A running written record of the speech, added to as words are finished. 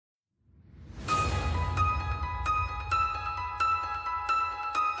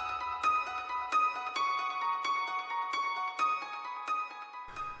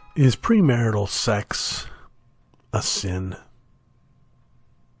Is premarital sex a sin?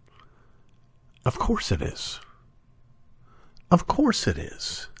 Of course it is. Of course it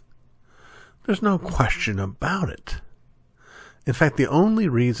is. There's no question about it. In fact, the only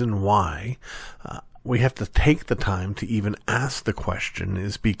reason why we have to take the time to even ask the question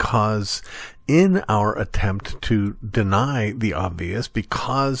is because in our attempt to deny the obvious,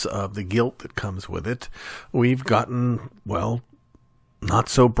 because of the guilt that comes with it, we've gotten, well, not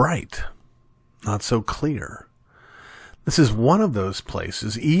so bright, not so clear. This is one of those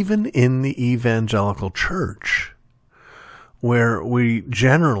places, even in the evangelical church, where we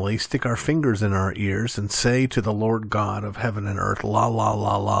generally stick our fingers in our ears and say to the Lord God of heaven and earth, la, la,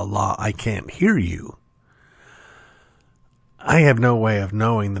 la, la, la, I can't hear you. I have no way of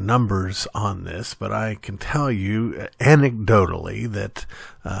knowing the numbers on this, but I can tell you anecdotally that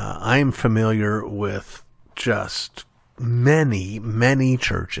I'm familiar with just many, many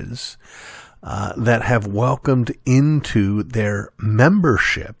churches that have welcomed into their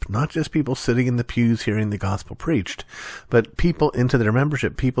membership, not just people sitting in the pews hearing the gospel preached, but people into their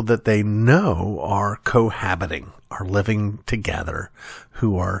membership, people that they know are cohabiting, are living together,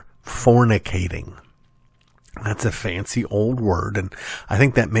 who are fornicating. That's a fancy old word, and I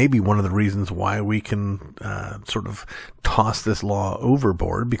think that may be one of the reasons why we can sort of toss this law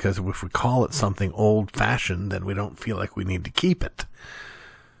overboard, because if we call it something old-fashioned, then we don't feel like we need to keep it.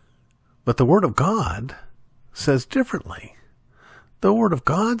 But the Word of God says differently. The Word of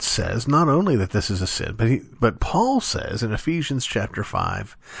God says not only that this is a sin, but Paul says in Ephesians chapter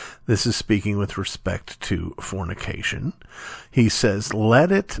 5, this is speaking with respect to fornication. He says,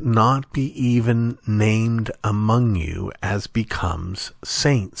 let it not be even named among you as becomes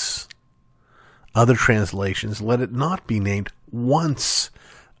saints. Other translations, let it not be named once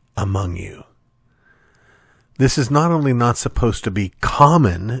among you. This is not only not supposed to be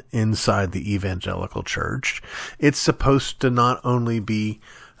common inside the evangelical church, it's supposed to not only be,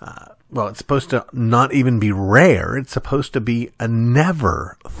 it's supposed to not even be rare, it's supposed to be a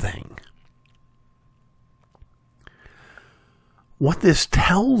never thing. What this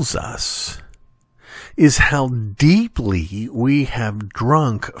tells us is how deeply we have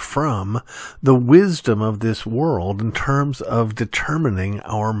drunk from the wisdom of this world in terms of determining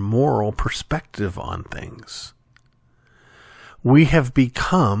our moral perspective on things. We have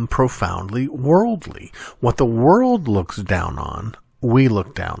become profoundly worldly. What the world looks down on, we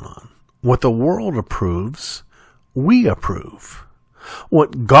look down on. What the world approves, we approve.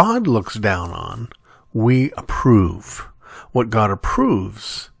 What God looks down on, we approve. What God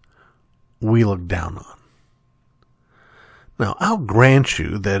approves, we look down on. Now, I'll grant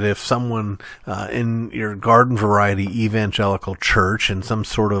you that if someone in your garden variety evangelical church in some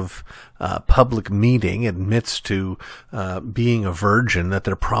sort of public meeting admits to being a virgin, that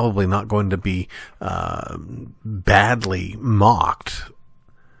they're probably not going to be badly mocked.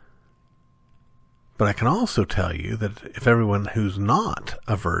 But I can also tell you that if everyone who's not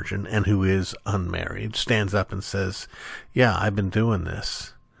a virgin and who is unmarried stands up and says, yeah, I've been doing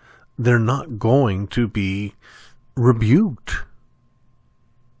this, they're not going to be rebuked,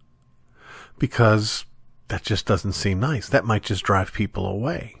 because that just doesn't seem nice. That might just drive people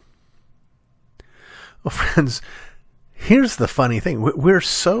away. Well, friends, here's the funny thing. We're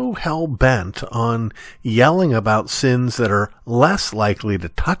so hell-bent on yelling about sins that are less likely to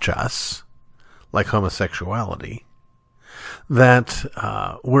touch us, like homosexuality, that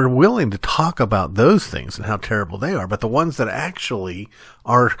we're willing to talk about those things and how terrible they are, but the ones that actually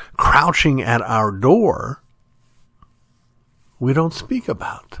are crouching at our door, we don't speak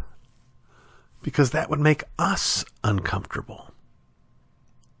about, because that would make us uncomfortable.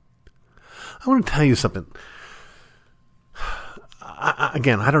 I want to tell you something.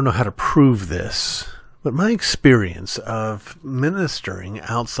 Again, I don't know how to prove this, but my experience of ministering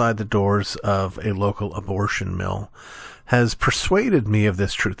outside the doors of a local abortion mill has persuaded me of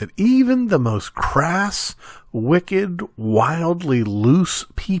this truth, that even the most crass, wicked, wildly loose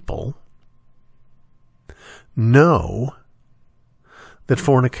people know that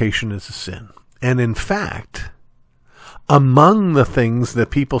fornication is a sin. And in fact, among the things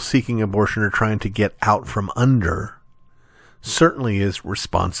that people seeking abortion are trying to get out from under certainly is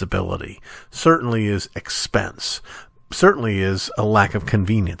responsibility, certainly is expense, certainly is a lack of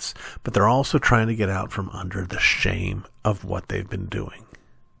convenience, but they're also trying to get out from under the shame of what they've been doing.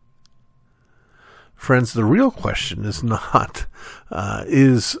 Friends, the real question is not,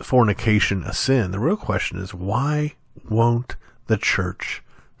 is fornication a sin? The real question is, why won't the church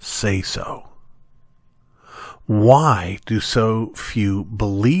say so? Why do so few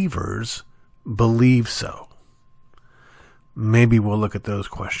believers believe so? maybe we'll look at those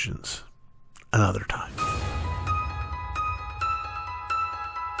questions another time.